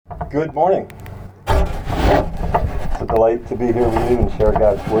Good morning. It's a delight to be here with you and share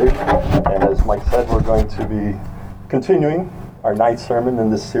God's Word. And as Mike said, we're going to be continuing our ninth sermon in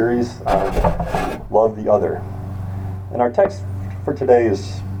this series on Love the Other. And our text for today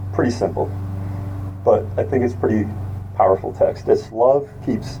is pretty simple, but I think it's pretty powerful text. It's love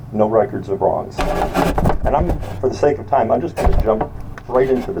keeps no records of wrongs. And for the sake of time, I'm just going to jump right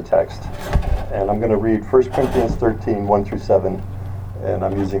into the text. And I'm going to read 1 Corinthians 13, 1 through 7. And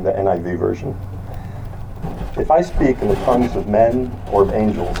I'm using the NIV version. If I speak in the tongues of men or of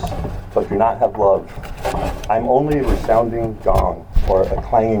angels, but do not have love, I'm only a resounding gong or a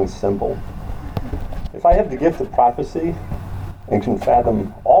clanging cymbal. If I have the gift of prophecy and can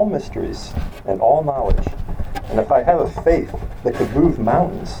fathom all mysteries and all knowledge, and if I have a faith that could move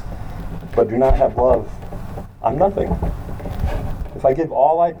mountains, but do not have love, I'm nothing. If I give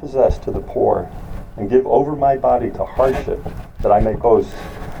all I possess to the poor and give over my body to hardship, that I may boast,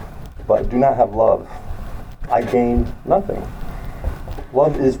 but do not have love, I gain nothing.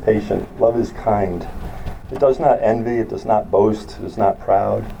 Love is patient. Love is kind. It does not envy. It does not boast. It is not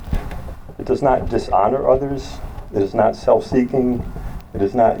proud. It does not dishonor others. It is not self-seeking. It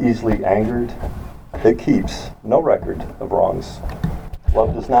is not easily angered. It keeps no record of wrongs.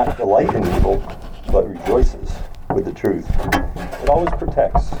 Love does not delight in evil, but rejoices with the truth. It always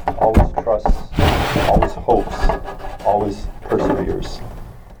protects, always trusts, always hopes, always perseveres.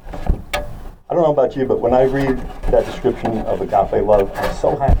 I don't know about you, but when I read that description of agape love, I'm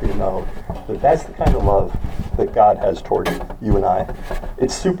so happy to know that that's the kind of love that God has toward you and I.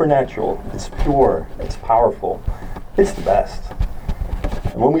 It's supernatural, it's pure, it's powerful, it's the best.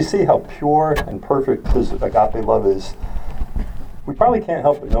 And when we see how pure and perfect this agape love is, we probably can't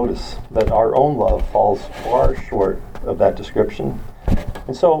help but notice that our own love falls far short of that description.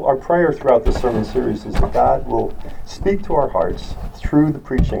 And so our prayer throughout this sermon series is that God will speak to our hearts through the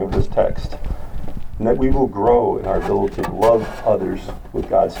preaching of this text, and that we will grow in our ability to love others with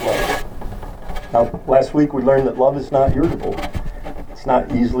God's love. Now, last week we learned that love is not irritable. It's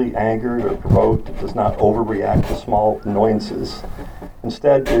not easily angered or provoked. It does not overreact to small annoyances.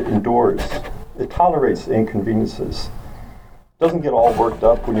 Instead, it endures. It tolerates inconveniences. Doesn't get all worked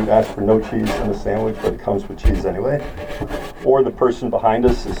up when you ask for no cheese in a sandwich, but it comes with cheese anyway. Or the person behind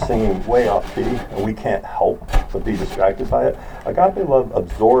us is singing way off key, and we can't help but be distracted by it. Agape love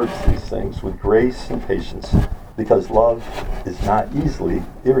absorbs these things with grace and patience, because love is not easily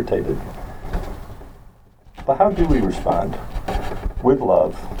irritated. But how do we respond with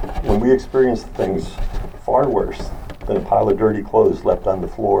love when we experience things far worse than a pile of dirty clothes left on the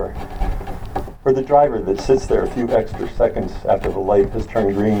floor? Or the driver that sits there a few extra seconds after the light has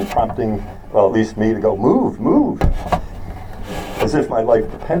turned green, prompting, well, at least me to go, move, move, as if my life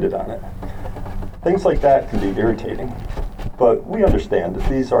depended on it. Things like that can be irritating, but we understand that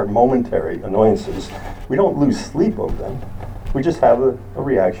these are momentary annoyances. We don't lose sleep over them. We just have a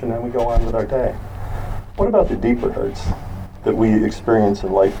reaction and we go on with our day. What about the deeper hurts that we experience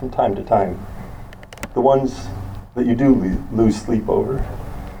in life from time to time? The ones that you do lose sleep over.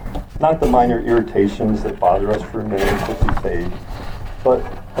 Not the minor irritations that bother us for a minute and quickly fade, but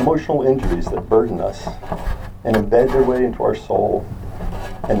emotional injuries that burden us and embed their way into our soul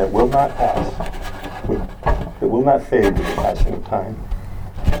and that will not pass, that will not fade with the passing of time.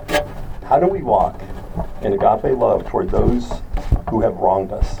 How do we walk in agape love toward those who have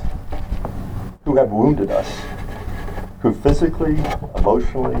wronged us, who have wounded us, who physically,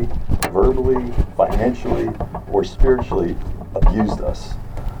 emotionally, verbally, financially, or spiritually abused us?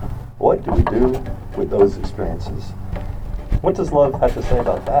 What do we do with those experiences? What does love have to say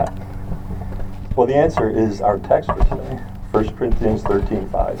about that? Well, the answer is our text for today, 1 Corinthians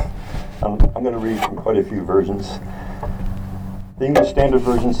 13:5. I'm going to read from quite a few versions. The English Standard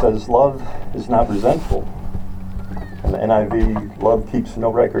Version says, love is not resentful. And the NIV, love keeps no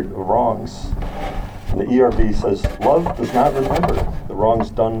record of wrongs. And the ERV says, love does not remember the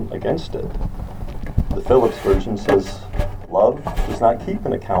wrongs done against it. The Phillips Version says, love does not keep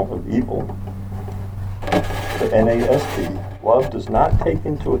an account of evil. The NASB, love does not take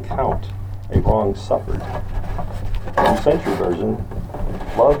into account a wrong suffered. The New Century Version,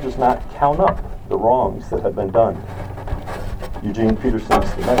 love does not count up the wrongs that have been done. Eugene Peterson's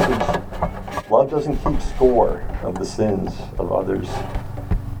The Message, love doesn't keep score of the sins of others.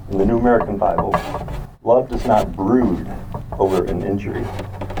 In the New American Bible, love does not brood over an injury.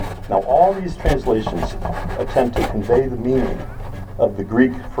 Now, all these translations attempt to convey the meaning of the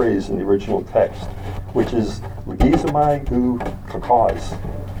Greek phrase in the original text, which is logizomai ou kakaz.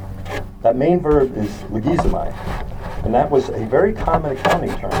 That main verb is logizomai, and that was a very common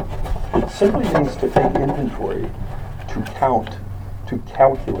accounting term. It simply means to take inventory, to count, to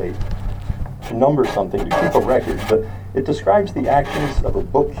calculate, to number something, to keep a record, but it describes the actions of a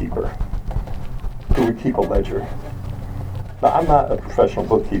bookkeeper who would keep a ledger. Now, I'm not a professional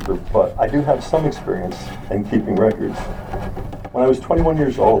bookkeeper, but I do have some experience in keeping records. When I was 21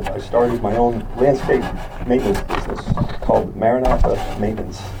 years old, I started my own landscape maintenance business called Maranatha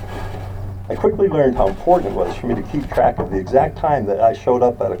Maintenance. I quickly learned how important it was for me to keep track of the exact time that I showed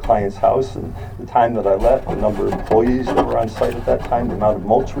up at a client's house and the time that I left, the number of employees that were on site at that time, the amount of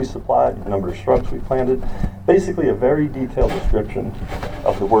mulch we supplied, the number of shrubs we planted. Basically a very detailed description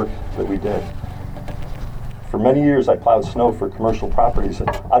of the work that we did. For many years I plowed snow for commercial properties, and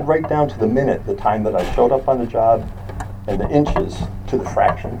I'd write down to the minute the time that I showed up on the job and the inches to the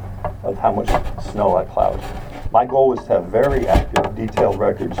fraction of how much snow I plowed. My goal was to have very accurate, detailed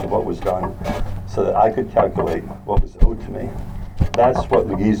records of what was done so that I could calculate what was owed to me. That's what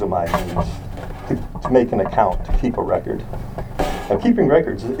legizomai means, to make an account, to keep a record. Now, keeping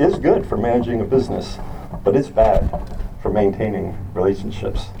records is good for managing a business, but it's bad for maintaining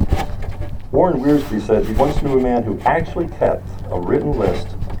relationships. Warren Wiersbe said he once knew a man who actually kept a written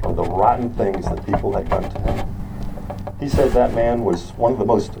list of the rotten things that people had done to him. He said that man was one of the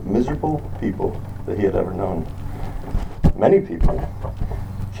most miserable people that he had ever known. Many people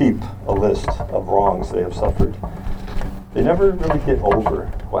keep a list of wrongs they have suffered. They never really get over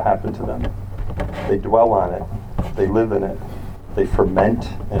what happened to them. They dwell on it. They live in it. They ferment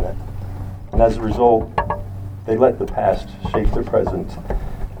in it. And as a result, they let the past shape their present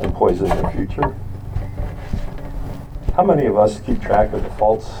and poison their future. How many of us keep track of the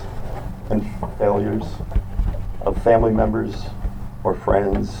faults and failures of family members or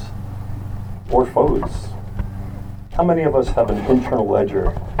friends or foes? How many of us have an internal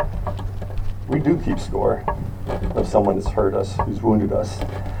ledger? We do keep score of someone that's hurt us, who's wounded us.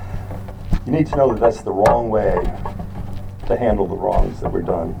 You need to know that that's the wrong way to handle the wrongs that were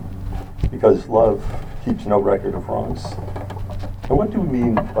done, because love keeps no record of wrongs. And what do we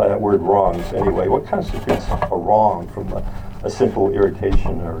mean by that word wrongs anyway? What constitutes a wrong from a simple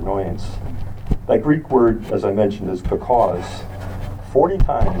irritation or annoyance? That Greek word, as I mentioned, is kakos. 40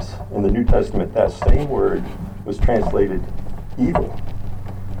 times in the New Testament, that same word was translated evil.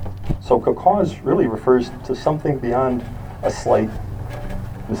 So kakos really refers to something beyond a slight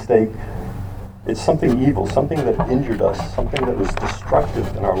mistake. It's something evil, something that injured us, something that was destructive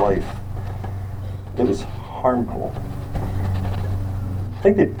in our life. It was harmful. I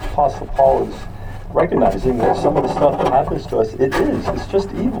think the Apostle Paul is recognizing that some of the stuff that happens to us, it's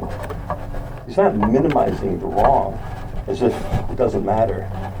just evil. He's not minimizing the wrong as if it doesn't matter.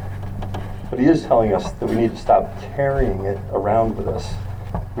 But he is telling us that we need to stop carrying it around with us.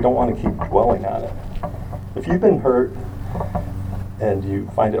 We don't want to keep dwelling on it. If you've been hurt and you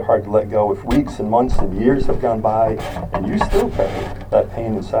find it hard to let go, if weeks and months and years have gone by and you still carry that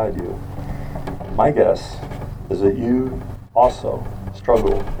pain inside you, my guess is that you also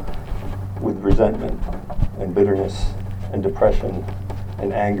struggle with resentment and bitterness and depression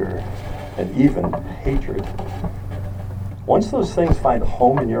and anger and even hatred. Once those things find a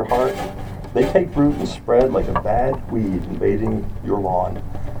home in your heart, they take root and spread like a bad weed invading your lawn.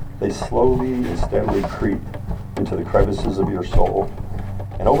 They slowly and steadily creep into the crevices of your soul.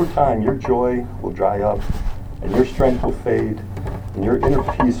 And over time, your joy will dry up, and your strength will fade, and your inner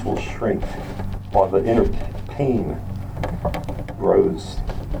peace will shrink, while the inner pain grows.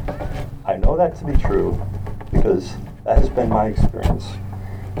 I know that to be true because that has been my experience.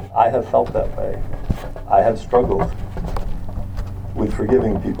 I have felt that way. I have struggled with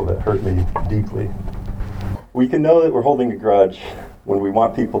forgiving people that hurt me deeply. We can know that we're holding a grudge when we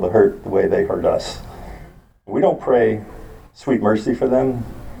want people to hurt the way they hurt us. We don't pray sweet mercy for them.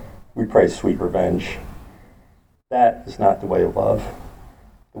 We pray sweet revenge. That is not the way of love.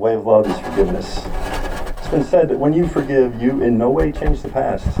 The way of love is forgiveness. It's been said that when you forgive, you in no way change the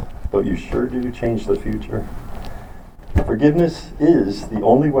past, but you sure do change the future. Forgiveness is the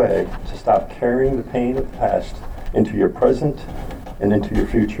only way to stop carrying the pain of the past into your present and into your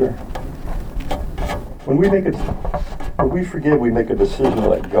future. When we forgive, we make a decision to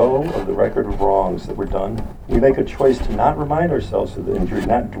let go of the record of wrongs that were done. We make a choice to not remind ourselves of the injury,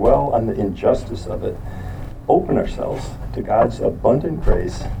 not dwell on the injustice of it. Open ourselves to God's abundant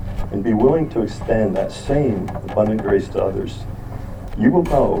grace and be willing to extend that same abundant grace to others. You will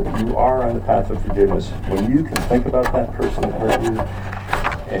know you are on the path of forgiveness when you can think about that person that hurt you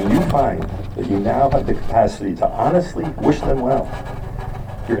and you find that you now have the capacity to honestly wish them well.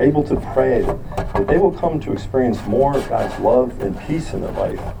 You're able to pray that they will come to experience more of God's love and peace in their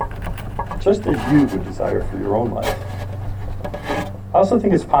life, just as you would desire for your own life. I also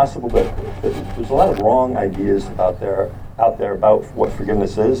think it's possible that there's a lot of wrong ideas out there about what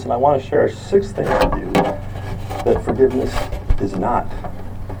forgiveness is, and I want to share 6 things with you that forgiveness is not.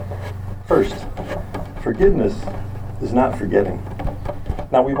 First, forgiveness is not forgetting.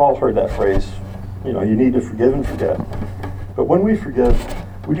 Now, we've all heard that phrase, you need to forgive and forget. But when we forgive,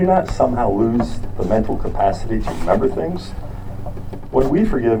 we do not somehow lose the mental capacity to remember things. When we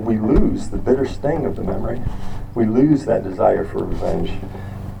forgive, we lose the bitter sting of the memory. We lose that desire for revenge.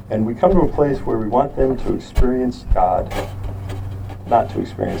 And we come to a place where we want them to experience God, not to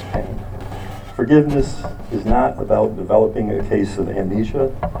experience pain. Forgiveness is not about developing a case of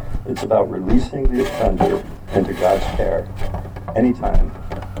amnesia. It's about releasing the offender into God's care anytime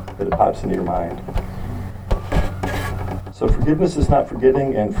that it pops into your mind. So forgiveness is not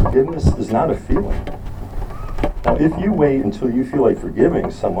forgetting, and forgiveness is not a feeling. Now, if you wait until you feel like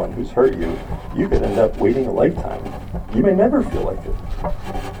forgiving someone who's hurt you, you could end up waiting a lifetime. You may never feel like it.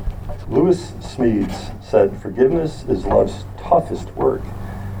 Lewis Smedes said, "Forgiveness is love's toughest work."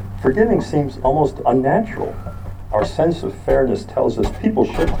 Forgiving seems almost unnatural. Our sense of fairness tells us people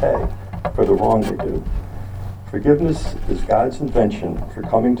should pay for the wrong they do. Forgiveness is God's invention for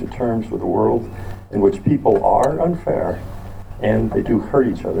coming to terms with a world in which people are unfair and they do hurt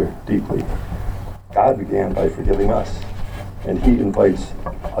each other deeply. God began by forgiving us, and He invites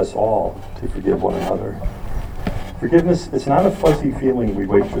us all to forgive one another. Forgiveness is not a fuzzy feeling we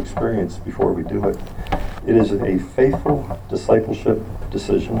wait to experience before we do it. It is a faithful discipleship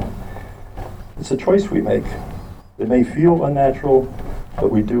decision. It's a choice we make. It may feel unnatural,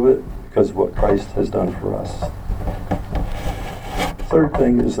 but we do it because of what Christ has done for us. Third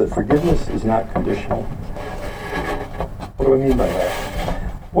thing is that forgiveness is not conditional. What do I mean by that?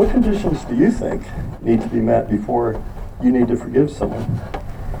 What conditions do you think need to be met before you need to forgive someone?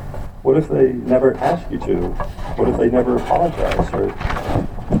 What if they never ask you to? What if they never apologize, or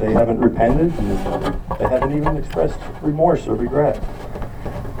they haven't repented and they haven't even expressed remorse or regret?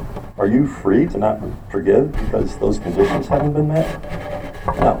 Are you free to not forgive because those conditions haven't been met?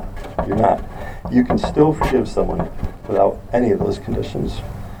 No, you're not. You can still forgive someone without any of those conditions.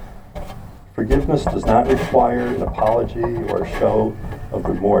 Forgiveness does not require an apology or a show of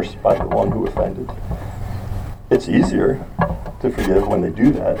remorse by the one who offended. It's easier to forgive when they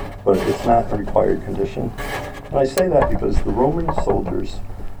do that, but it's not a required condition. And I say that because the Roman soldiers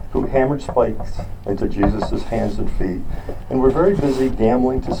who hammered spikes into Jesus' hands and feet and were very busy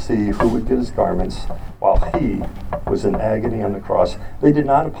gambling to see who would get his garments while he was in agony on the cross, they did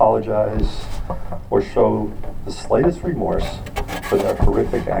not apologize or show the slightest remorse for their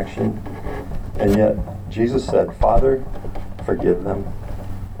horrific action. And yet Jesus said, "Father, forgive them,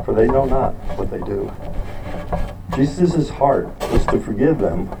 for they know not what they do." Jesus' heart was to forgive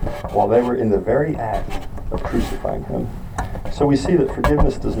them while they were in the very act of crucifying him. So we see that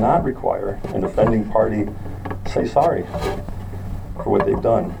forgiveness does not require an offending party say sorry for what they've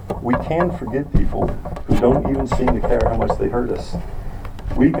done. We can forgive people who don't even seem to care how much they hurt us.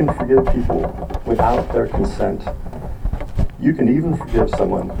 We can forgive people without their consent. You can even forgive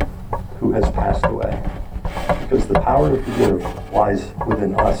someone who has passed away, because the power to forgive lies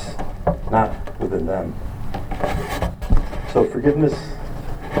within us, not within them. So forgiveness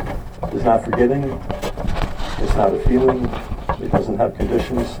is not forgetting, it's not a feeling, it doesn't have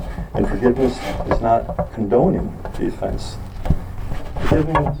conditions, and forgiveness is not condoning the offense.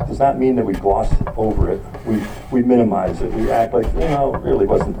 Forgiving does not mean that we gloss over it, we minimize it, we act like, it really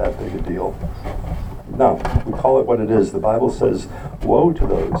wasn't that big a deal. No, we call it what it is. The Bible says, "Woe to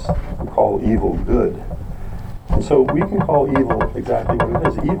those who call evil good." And so we can call evil exactly what it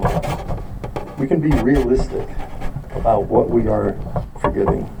is, evil. We can be realistic about what we are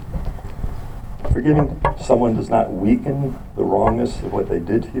forgiving. Forgiving someone does not weaken the wrongness of what they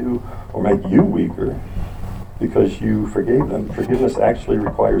did to you or make you weaker because you forgave them. Forgiveness actually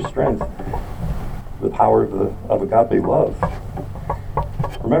requires strength, the power of agape love.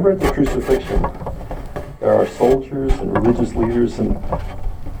 Remember at the crucifixion, there are soldiers and religious leaders, and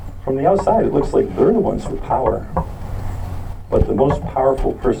from the outside it looks like they're the ones with power. But the most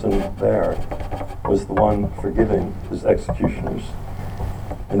powerful person there was the one forgiving his executioners.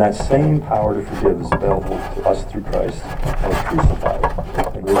 And that same power to forgive is available to us through Christ, as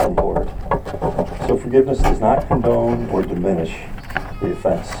crucified and risen Lord. So forgiveness does not condone or diminish the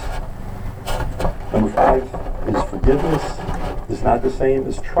offense. Number 5 is forgiveness is not the same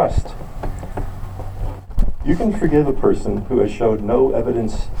as trust. You can forgive a person who has showed no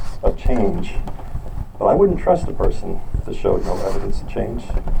evidence of change, but I wouldn't trust a person that showed no evidence of change.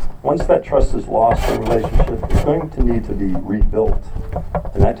 Once that trust is lost in a relationship, it's going to need to be rebuilt,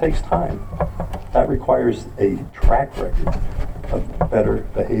 and that takes time. That requires a track record of better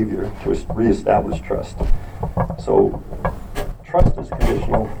behavior to reestablish trust. So trust is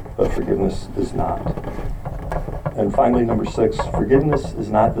conditional, but forgiveness is not. And finally, number 6, forgiveness is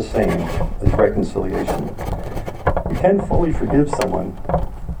not the same as reconciliation. You can fully forgive someone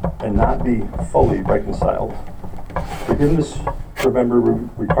and not be fully reconciled. Forgiveness, remember,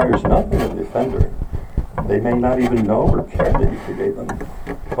 requires nothing of the offender. They may not even know or care that you forgave them.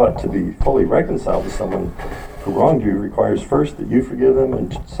 But to be fully reconciled to someone who wronged you requires first that you forgive them,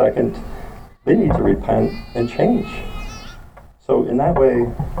 and second, they need to repent and change. So in that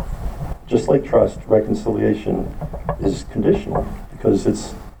way, just like trust, reconciliation is conditional because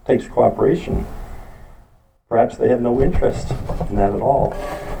it takes cooperation. Perhaps they have no interest in that at all.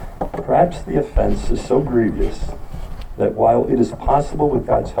 Perhaps the offense is so grievous that while it is possible with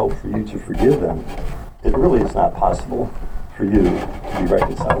God's help for you to forgive them, it really is not possible for you to be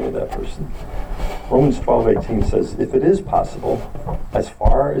reconciled with that person. Romans 12:18 says, if it is possible, as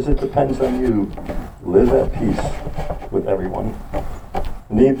far as it depends on you, live at peace with everyone.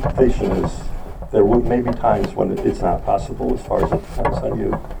 And the implication is there may be times when it's not possible as far as it depends on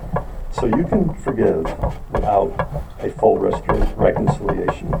you. So you can forgive without a full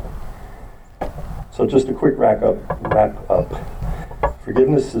reconciliation. So just a quick wrap up.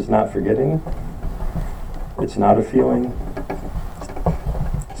 Forgiveness is not forgetting. It's not a feeling.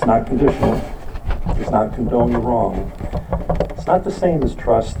 It's not conditional. It's not condone the wrong. It's not the same as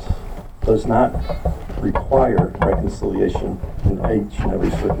trust. Does not require reconciliation in each and every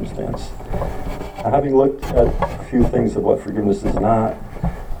circumstance. Now, having looked at a few things of what forgiveness is not,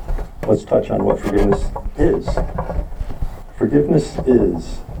 let's touch on what forgiveness is. Forgiveness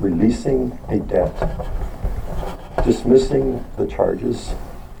is releasing a debt, dismissing the charges,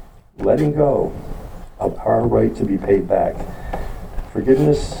 letting go of our right to be paid back.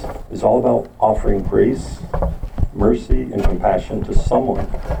 Forgiveness is all about offering grace, mercy, and compassion to someone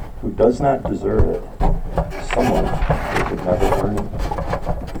who does not deserve it, someone who could never earn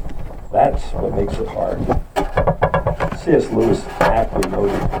it. That's what makes it hard. C.S. Lewis aptly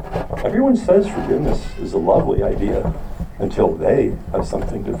noted, everyone says forgiveness is a lovely idea until they have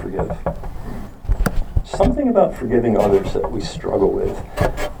something to forgive. Something about forgiving others that we struggle with.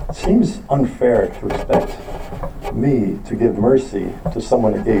 It seems unfair to expect me to give mercy to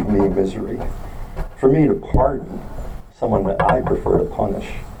someone that gave me misery, for me to pardon someone that I prefer to punish.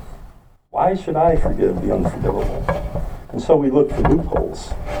 Why should I forgive the unforgivable? And so we look for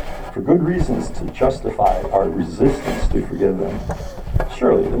loopholes, for good reasons to justify our resistance to forgive them.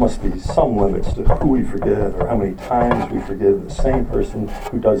 Surely there must be some limits to who we forgive or how many times we forgive the same person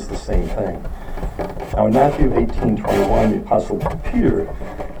who does the same thing. Now in Matthew 18:21, the Apostle Peter,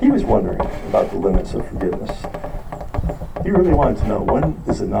 he was wondering about the limits of forgiveness. He really wanted to know, when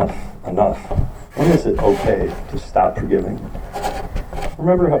is enough enough? When is it okay to stop forgiving?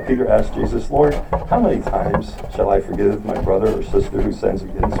 Remember how Peter asked Jesus, Lord, how many times shall I forgive my brother or sister who sins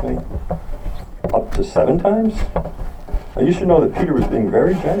against me? Up to 7 times? Now you should know that Peter was being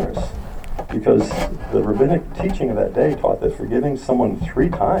very generous, because the rabbinic teaching of that day taught that forgiving someone 3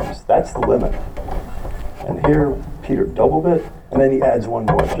 times, that's the limit. And here Peter doubled it, and then he adds one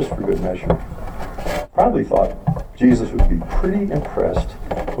more just for good measure. Probably thought Jesus would be pretty impressed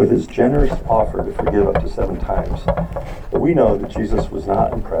with his generous offer to forgive up to 7 times. But we know that Jesus was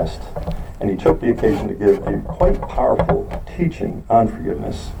not impressed, and he took the occasion to give a quite powerful teaching on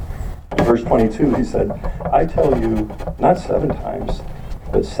forgiveness. In verse 22, he said, I tell you, not 7 times,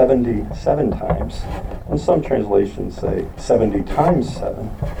 but 77 times. And some translations say 70 times 7.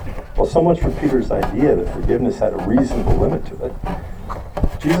 Well, so much for Peter's idea that forgiveness had a reasonable limit to it.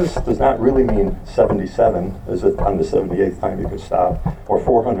 Jesus does not really mean 77, as if on the 78th time you could stop, or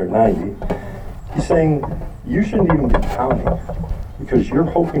 490. He's saying you shouldn't even be counting, because you're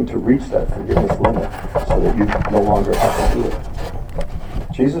hoping to reach that forgiveness limit so that you no longer have to do it.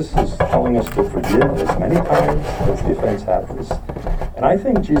 Jesus is telling us to forgive as many times as the offense happens. And I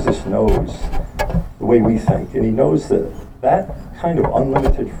think Jesus knows the way we think, and he knows that that kind of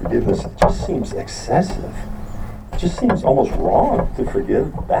unlimited forgiveness just seems excessive. It just seems almost wrong to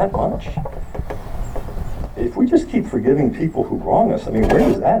forgive that much. If we just keep forgiving people who wrong us, I mean, where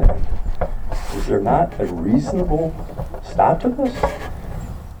does that end? Is there not a reasonable stop to this?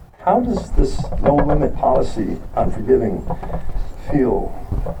 How does this no-limit policy on forgiving feel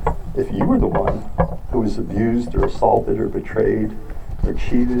if you were the one who was abused or assaulted or betrayed or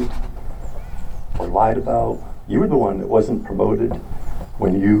cheated or lied about? You were the one that wasn't promoted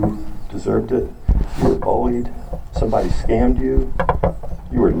when you deserved it. You were bullied. Somebody scammed you.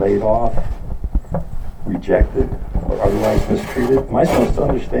 You were laid off, rejected, or otherwise mistreated. Am I supposed to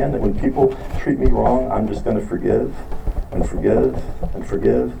understand that when people treat me wrong, I'm just going to forgive and forgive and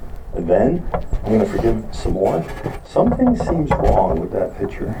forgive, and then I'm going to forgive some more. Something seems wrong with that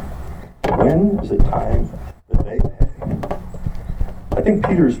picture. When is it time that they pay? I think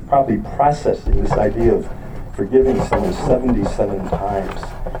Peter's probably processing this idea of forgiving someone 77 times.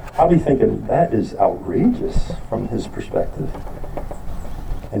 Probably thinking that is outrageous from his perspective.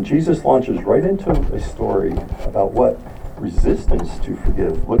 And Jesus launches right into a story about what resistance to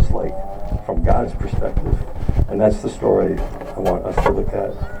forgive looks like from God's perspective. And that's the story I want us to look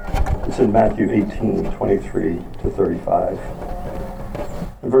at. It's in Matthew 18, 23 to 35.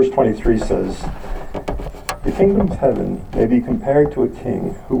 And verse 23 says, "The kingdom of heaven may be compared to a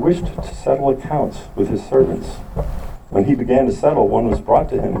king who wished to settle accounts with his servants. When he began to settle, one was brought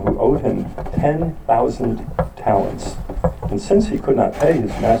to him who owed him 10,000 talents. And since he could not pay,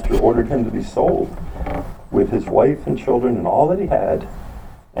 his master ordered him to be sold, with his wife and children and all that he had,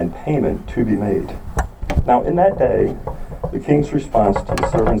 and payment to be made." Now, in that day, the king's response to the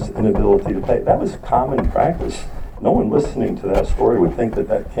servant's inability to pay, that was common practice. No one listening to that story would think that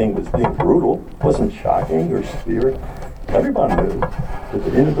that king was being brutal. It wasn't shocking or severe. Everyone knew that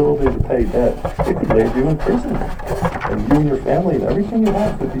the inability to pay debt, it could leave you in prison. And you and your family and everything you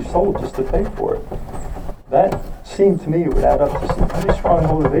had could be sold just to pay for it. That seemed to me it would add up to some pretty strong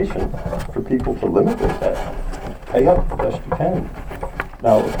motivation for people to limit their debt. Pay up the best you can.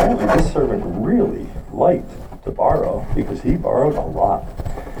 Now, apparently this servant really liked to borrow because he borrowed a lot.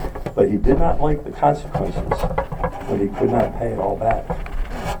 But he did not like the consequences when he could not pay it all back.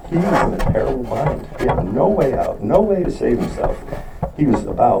 He was in a terrible bind. He had no way out, no way to save himself. He was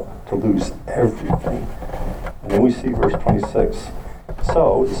about to lose everything. And then we see verse 26.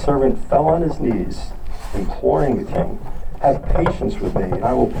 "So the servant fell on his knees, imploring the king, 'Have patience with me, and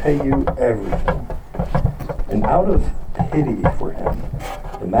I will pay you everything.' And out of pity for him,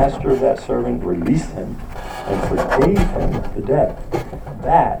 the master of that servant released him and forgave him the debt."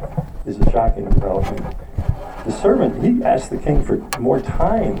 That is a shocking development. The servant, he asked the king for more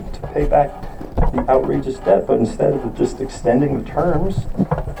time to pay back the outrageous debt, but instead of just extending the terms,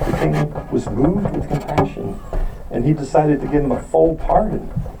 the king was moved with compassion, and he decided to give him a full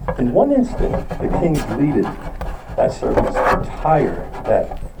pardon. In one instant, the king deleted that servant's entire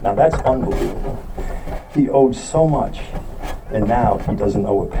debt. Now that's unbelievable. He owed so much, and now he doesn't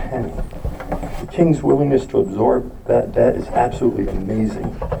owe a penny. The king's willingness to absorb that debt is absolutely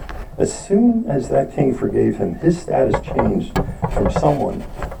amazing. As soon as that king forgave him, his status changed from someone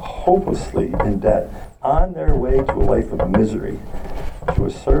hopelessly in debt, on their way to a life of misery, to a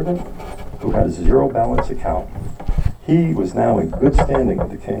servant who had a zero balance account. He was now in good standing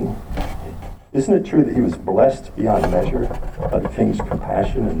with the king. Isn't it true that he was blessed beyond measure by the king's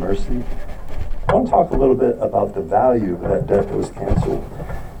compassion and mercy? I want to talk a little bit about the value of that debt that was canceled.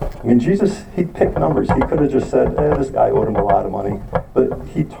 I mean, Jesus, he picked numbers. He could have just said, this guy owed him a lot of money. But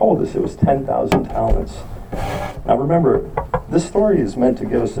he told us it was 10,000 talents. Now remember, this story is meant to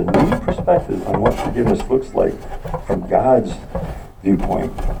give us a new perspective on what forgiveness looks like from God's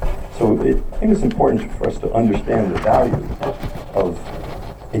viewpoint. So I think it's important for us to understand the value of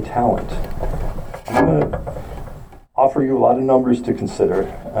a talent. I'm going to offer you a lot of numbers to consider,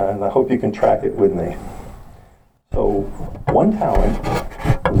 and I hope you can track it with me. So one talent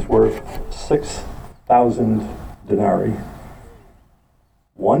was worth 6,000 denarii.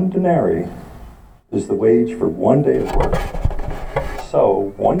 One denarii is the wage for one day of work.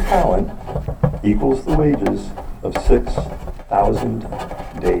 So one talent equals the wages of 6,000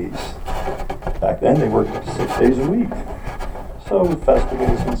 days. Back then they worked 6 days a week. So with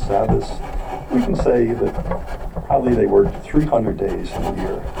festivals and Sabbaths, we can say that probably they worked 300 days in a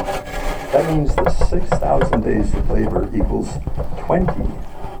year. That means that 6,000 days of labor equals 20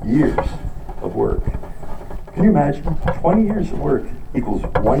 years of work. Can you imagine? 20 years of work equals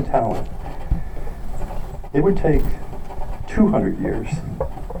one talent. It would take 200 years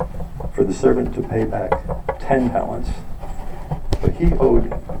for the servant to pay back 10 talents. But he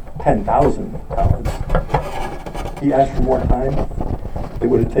owed 10,000 talents. He asked for more time. It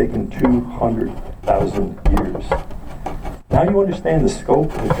would have taken 200,000 years. Now you understand the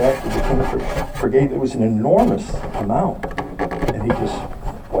scope of the debt that the king forgave. It was an enormous amount, and he just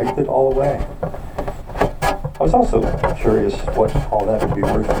wiped it all away. I was also curious what all that would be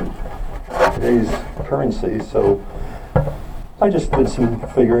worth in today's currency, so I just did some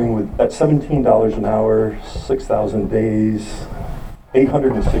figuring with at $17 an hour, 6,000 days,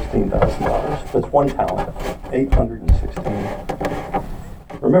 $816,000. That's one talent, 816.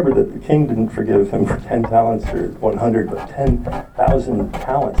 Remember that the king didn't forgive him for 10 talents or 100, but 10,000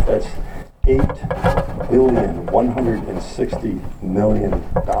 talents. That's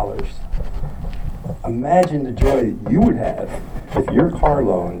 $8,160,000,000. Imagine the joy that you would have if your car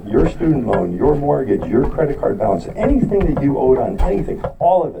loan, your student loan, your mortgage, your credit card balance, anything that you owed on anything,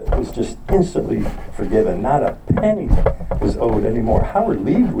 all of it was just instantly forgiven. Not a penny was owed anymore. How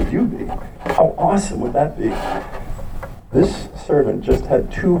relieved would you be? How awesome would that be? This servant just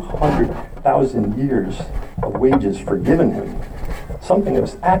had 200,000 years of wages forgiven him. Something that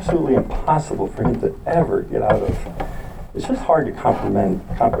was absolutely impossible for him to ever get out of. It's just hard to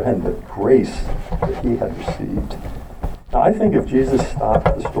comprehend the grace that he had received. Now, I think if Jesus stopped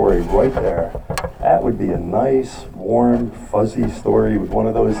the story right there, that would be a nice, warm, fuzzy story with one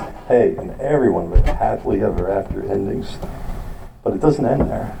of those, hey, and everyone lived happily ever after endings. But it doesn't end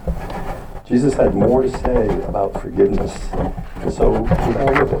there. Jesus had more to say about forgiveness. And so we're going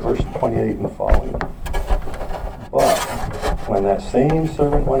to look at verse 28 and following. But when that same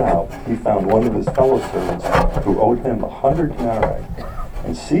servant went out, he found one of his fellow servants who owed him 100 denarii.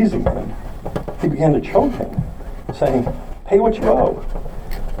 And seizing him, he began to choke him, saying, "Pay what you owe."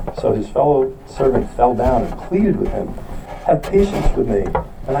 So his fellow servant fell down and pleaded with him, "Have patience with me,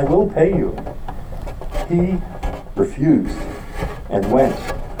 and I will pay you." He refused and went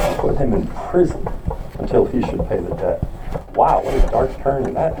and put him in prison until he should pay the debt. Wow, what a dark turn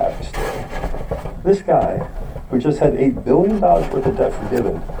in that happy story. This guy, who just had $8 billion worth of debt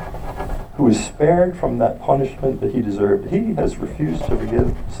forgiven, who was spared from that punishment that he deserved, he has refused to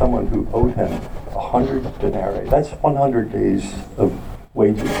forgive someone who owed him 100 denarii. That's 100 days of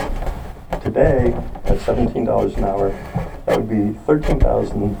wages. Today, at $17 an hour, that would be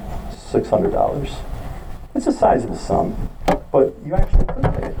 $13,600. It's a sizable sum, but you actually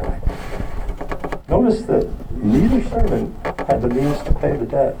could pay it back. Notice that neither servant had the means to pay the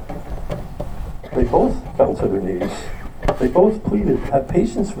debt. They both fell to their knees. They both pleaded, "Have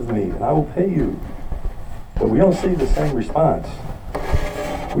patience with me, and I will pay you." But we don't see the same response.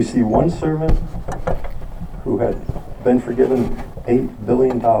 We see one servant who had been forgiven $8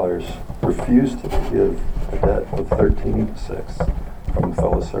 billion refused to forgive a debt of $13,600 from a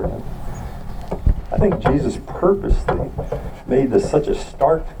fellow servant. I think Jesus purposely made this such a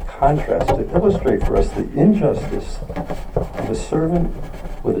stark contrast to illustrate for us the injustice of a servant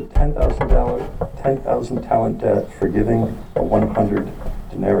with a $10,000 talent debt forgiving a 100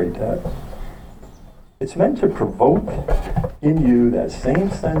 denarii debt. It's meant to provoke in you that same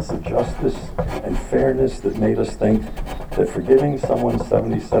sense of justice and fairness that made us think that forgiving someone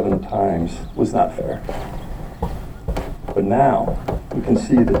 77 times was not fair. But now we can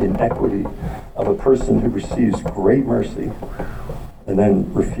see the inequity of a person who receives great mercy and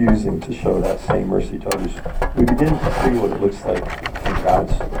then refusing to show that same mercy to others. We begin to see what it looks like from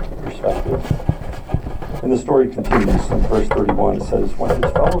God's perspective. And the story continues in verse 31. It says, "When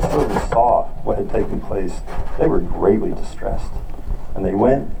his fellow servants saw what had taken place, they were greatly distressed. And they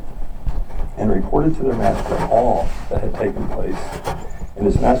went and reported to their master all that had taken place. And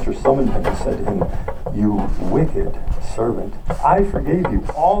his master summoned him and said to him, 'You wicked servant, I forgave you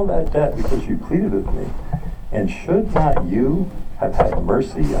all that debt because you pleaded with me. And should not you have had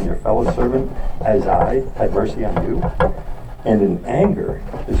mercy on your fellow servant as I had mercy on you?' And in anger,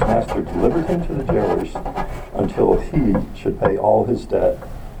 his master delivered him to the jailers until he should pay all his debt."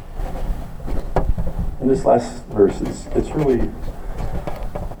 In this last verse, it's really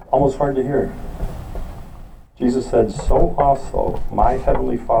almost hard to hear. Jesus said, "So also my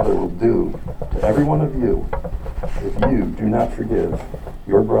heavenly Father will do to every one of you if you do not forgive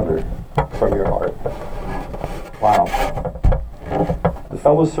your brother from your heart." Wow. The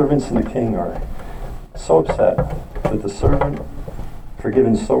fellow servants and the king are so upset that the servant,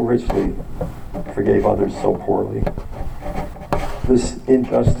 forgiven so richly, forgave others so poorly. This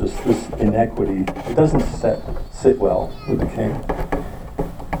injustice, this inequity, it doesn't sit well with the king.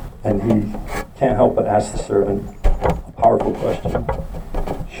 And he can't help but ask the servant a powerful question.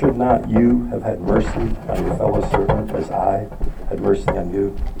 "Should not you have had mercy on your fellow servant as I had mercy on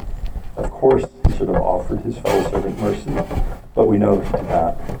you?" Of course, he should have offered his fellow servant mercy, but we know he did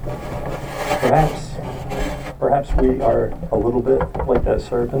not. Perhaps we are a little bit like that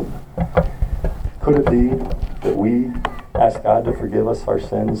servant. Could it be that we ask God to forgive us our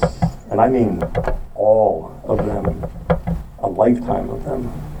sins? And I mean all of them, a lifetime of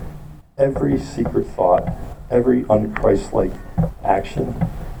them. Every secret thought, every unchristlike action,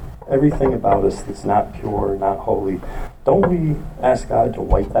 everything about us that's not pure, not holy. Don't we ask God to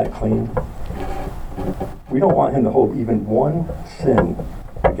wipe that clean? We don't want him to hold even one sin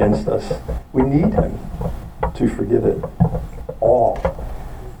against us. We need him to forgive it all.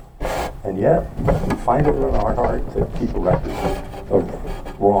 And yet, we find it in our heart to keep a record of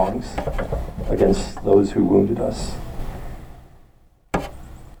wrongs against those who wounded us.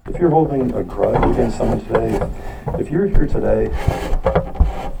 If you're holding a grudge against someone today, if you're here today,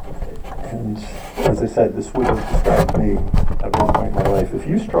 and as I said, this would have described me at one point in my life, if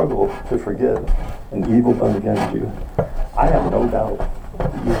you struggle to forgive an evil done against you, I have no doubt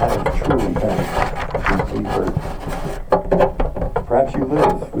that you have truly been deeply hurt. Perhaps you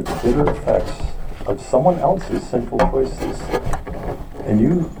live with the bitter effects of someone else's sinful choices, and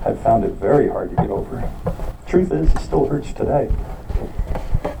you have found it very hard to get over. Truth is, it still hurts today.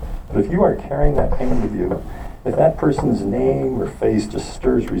 But if you are carrying that pain with you, if that person's name or face just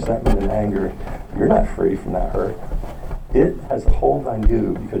stirs resentment and anger, you're not free from that hurt. It has a hold on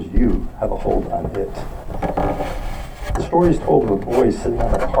you because you have a hold on it. The story is told of a boy sitting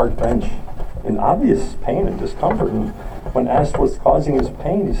on a park bench in obvious pain and discomfort, and when asked what's causing his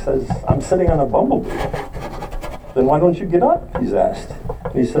pain, he says, "I'm sitting on a bumblebee." "Then why don't you get up?" he's asked.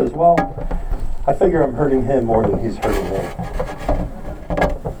 And he says, "Well, I figure I'm hurting him more than he's hurting me."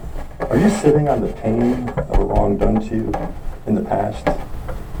 Are you sitting on the pain of a wrong done to you in the past?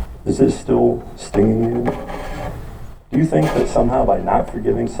 Is it still stinging you? Do you think that somehow by not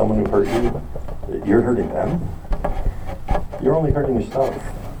forgiving someone who hurt you, that you're hurting them? You're only hurting yourself.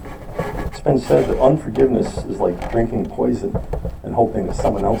 It's been said that unforgiveness is like drinking poison and hoping that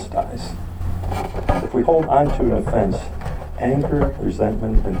someone else dies. If we hold on to an offense, anger,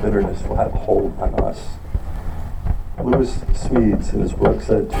 resentment, and bitterness will have a hold on us. Lewis Smedes, in his book,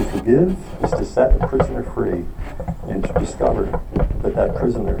 said, "To forgive is to set a prisoner free and to discover that that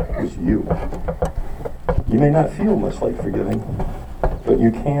prisoner is you." You may not feel much like forgiving, but you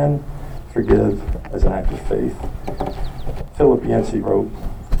can forgive as an act of faith. Philip Yancey wrote,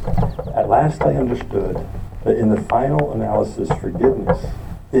 "At last I understood that in the final analysis, forgiveness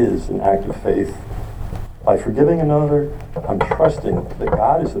is an act of faith. By forgiving another, I'm trusting that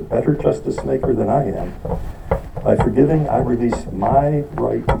God is a better justice maker than I am. By forgiving, I release my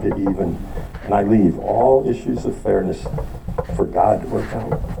right to get even, and I leave all issues of fairness for God to work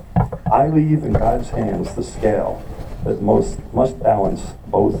out. I leave in God's hands the scale that must balance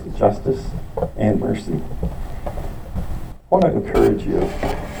both justice and mercy." I want to encourage you,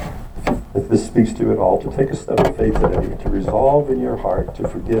 if this speaks to you at all, to take a step of faith today, to resolve in your heart to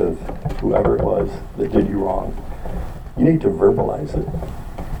forgive whoever it was that did you wrong. You need to verbalize it,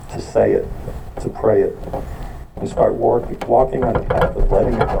 to say it, to pray it, and start walking on the path of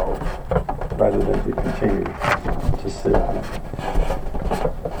letting it go rather than to continue to sit on it.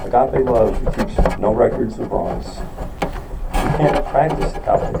 Agape love keeps no records of wrongs. We can't practice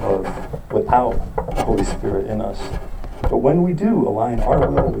agape love without the Holy Spirit in us. But when we do align our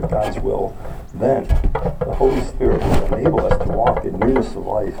will with God's will, then the Holy Spirit will enable us to walk in newness of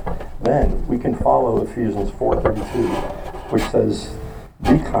life. Then we can follow Ephesians 4:32, which says,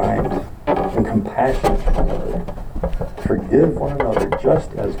 "Be kind and compassionate to one another. Forgive one another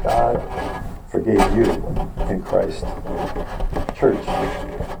just as God forgave you in Christ." Church,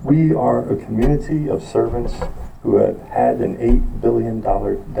 we are a community of servants who have had an $8 billion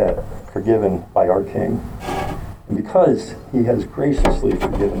debt forgiven by our King. And because he has graciously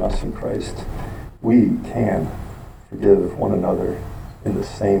forgiven us in Christ, we can forgive one another in the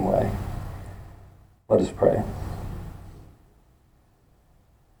same way. Let us pray.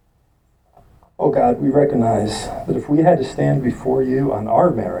 Oh God, we recognize that if we had to stand before you on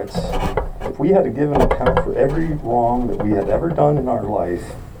our merits, if we had to give an account for every wrong that we had ever done in our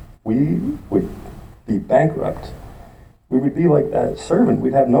life, we would be bankrupt. We would be like that servant.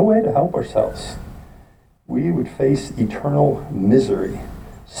 We'd have no way to help ourselves. We would face eternal misery,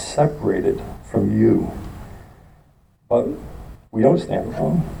 separated from you. But we don't stand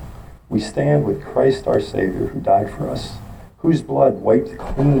alone. We stand with Christ our Savior, who died for us, whose blood wiped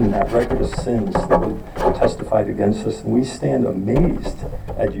clean that record of sins that were testified against us, and we stand amazed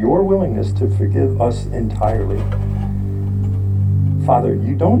at your willingness to forgive us entirely. Father,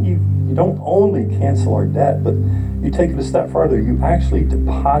 you don't only cancel our debt, but you take it a step farther. You actually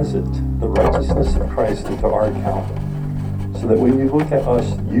deposit the righteousness of Christ into our account, so that when you look at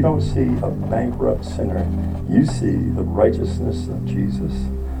us, you don't see a bankrupt sinner. You see the righteousness of Jesus.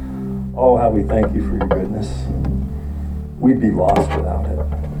 Oh, how we thank you for your goodness. We'd be lost without it.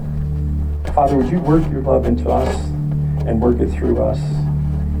 Father, would you work your love into us and work it through us?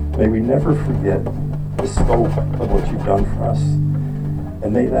 May we never forget the scope of what you've done for us.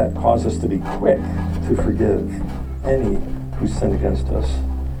 And may that cause us to be quick to forgive any who sin against us,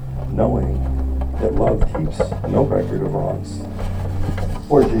 knowing that love keeps no record of wrongs.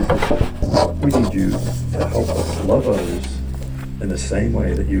 Lord Jesus, we need you to help us love others in the same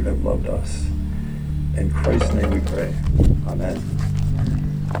way that you have loved us. In Christ's name we pray. Amen.